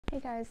Hey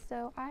guys,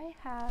 so I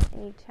have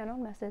a channeled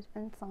message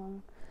and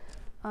song.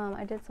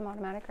 I did some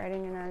automatic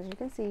writing, and as you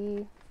can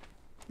see,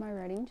 my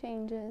writing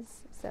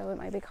changes, so it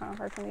might be kind of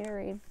hard for me to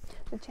read.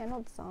 The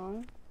channeled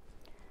song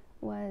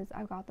was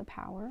I've Got the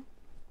Power,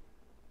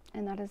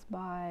 and that is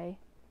by,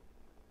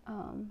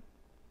 looks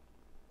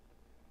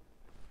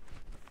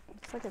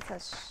like it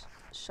says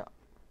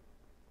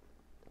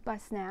by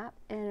Snap,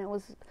 and it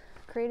was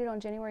created on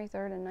January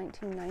 3rd in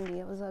 1990.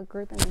 It was a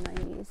group in the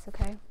 90s,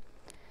 okay?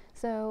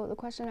 So the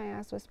question I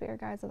asked was,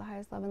 Spirit Guides of the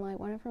highest love and light,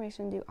 what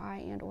information do I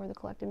and or the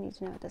collective need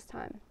to know at this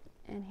time?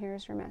 And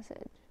here's your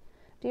message.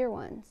 Dear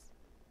ones,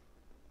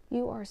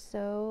 you are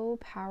so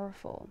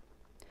powerful.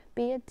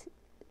 Be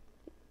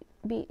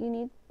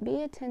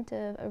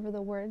attentive over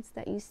the words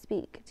that you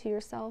speak to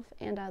yourself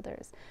and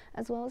others,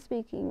 as well as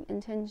speaking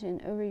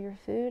intention over your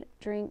food,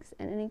 drinks,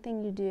 and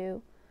anything you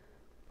do,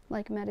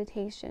 like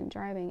meditation,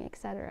 driving,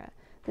 etc.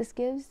 This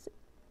gives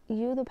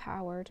you the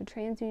power to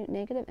transmute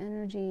negative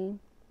energy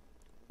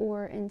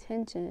or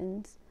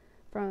intentions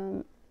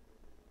from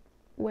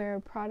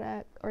where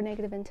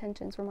negative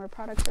intentions from where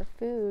products or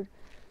food,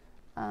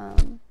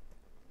 any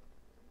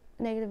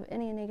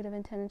negative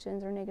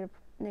intentions or negative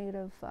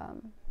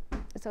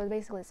so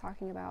basically it's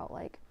talking about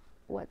like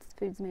what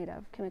food's made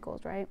of,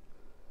 chemicals, right?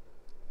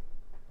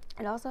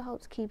 It also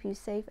helps keep you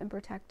safe and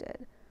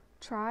protected.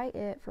 Try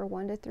it for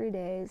 1 to 3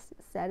 days.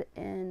 Set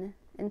an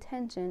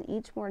intention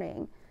each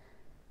morning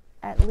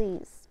at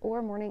least, or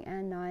morning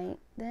and night.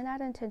 Then add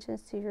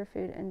intentions to your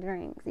food and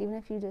drinks. Even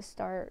if you just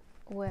start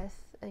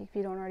with, if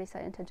you don't already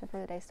set intention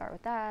for the day, start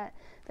with that.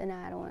 Then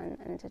add on an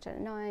intention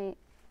at night.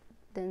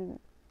 Then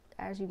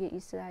as you get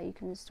used to that, you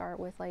can start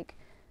with like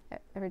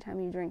every time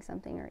you drink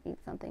something or eat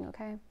something,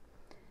 okay?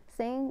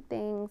 Saying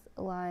things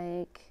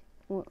like,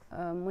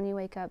 when you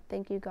wake up,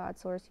 thank you God,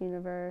 source,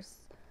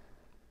 universe,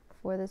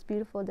 for this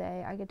beautiful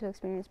day. I get to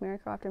experience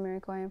miracle after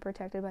miracle. I am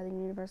protected by the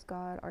universe,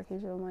 God,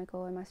 Archangel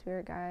Michael, and my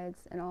spirit guides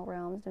in all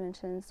realms,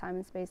 dimensions, time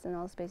and space, and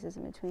all spaces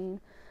in between.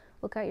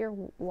 Look at your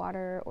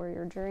water or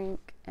your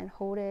drink and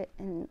hold it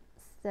and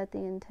set the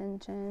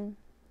intention.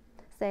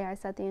 Say, I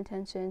set the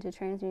intention to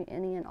transmute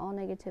any and all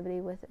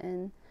negativity with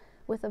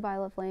a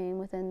violet flame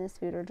within this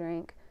food or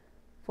drink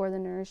for the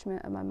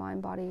nourishment of my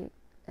mind, body,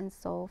 and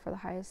soul, for the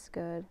highest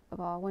good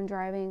of all. When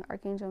driving,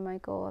 Archangel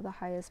Michael of the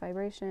highest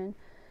vibration,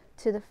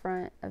 to the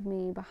front of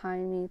me,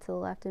 behind me, to the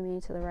left of me,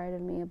 to the right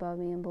of me, above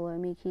me, and below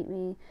me. Keep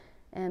me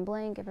and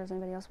blank, if there's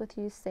anybody else with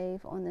you,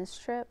 safe on this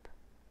trip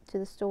to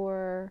the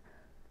store,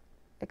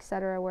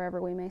 etc., wherever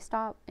we may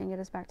stop, and get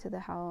us back to the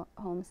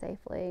home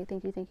safely.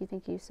 Thank you, thank you,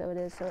 thank you. So it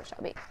is, so it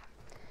shall be.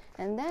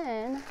 And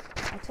then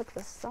I took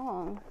the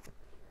song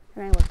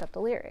and I looked up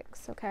the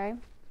lyrics, okay?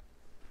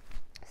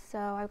 So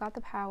I've Got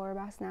the Power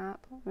by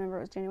Snap. Remember,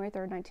 it was January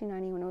 3rd,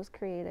 1990 when it was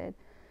created.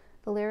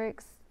 The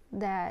lyrics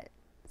that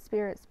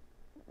Spirits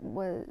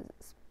was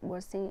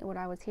seeing, what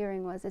I was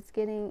hearing was, it's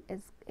getting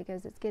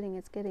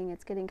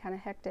kind of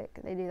hectic.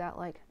 They do that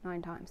like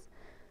 9 times.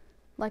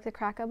 Like the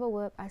crack of a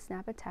whip, I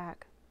snap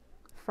attack,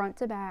 front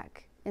to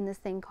back in this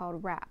thing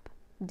called rap.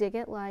 Dig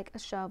it like a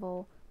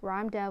shovel,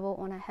 rhyme devil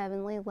on a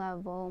heavenly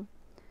level.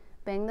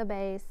 Bang the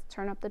bass,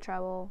 turn up the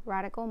treble,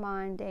 radical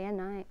mind, day and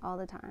night, all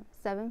the time.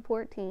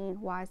 714,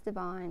 wise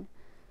divine,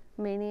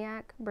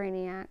 maniac,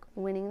 brainiac,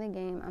 winning the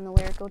game. I'm the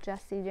lyrical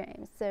Jesse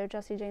James. So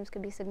Jesse James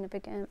could be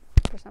significant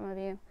for some of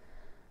you.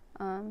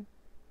 I'm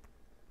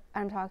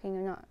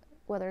talking not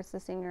whether it's the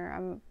singer. I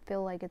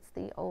feel like it's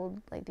the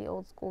old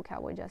school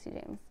cowboy Jesse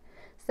James.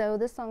 So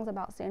this song's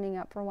about standing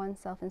up for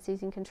oneself and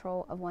seizing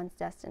control of one's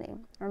destiny.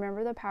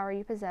 Remember the power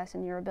you possess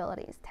and your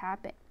abilities.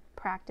 Tap it.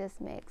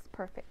 Practice makes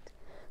perfect.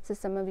 So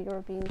some of you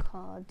are being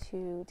called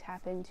to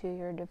tap into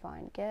your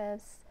divine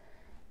gifts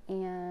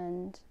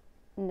and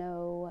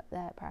know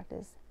that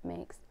practice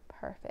makes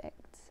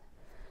perfect.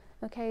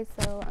 Okay,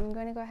 so I'm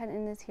going to go ahead and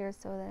end this here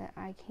so that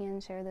I can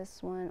share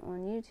this one on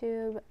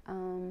YouTube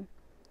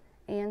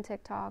and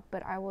TikTok,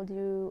 but I will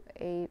do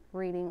a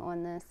reading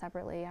on this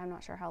separately. I'm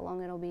not sure how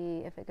long it'll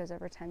be. If it goes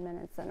over 10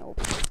 minutes, then it will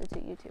be posted to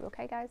YouTube.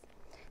 Okay, guys?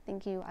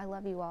 Thank you. I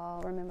love you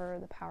all. Remember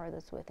the power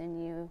that's within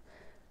you.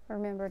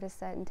 Remember to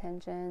set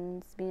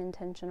intentions, be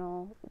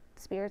intentional.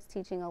 Spirit's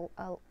teaching a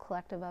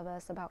collective of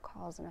us about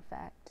cause and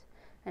effect,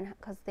 and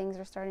because things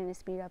are starting to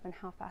speed up and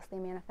how fast they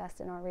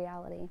manifest in our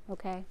reality,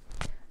 okay?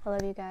 I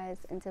love you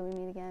guys. Until we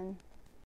meet again.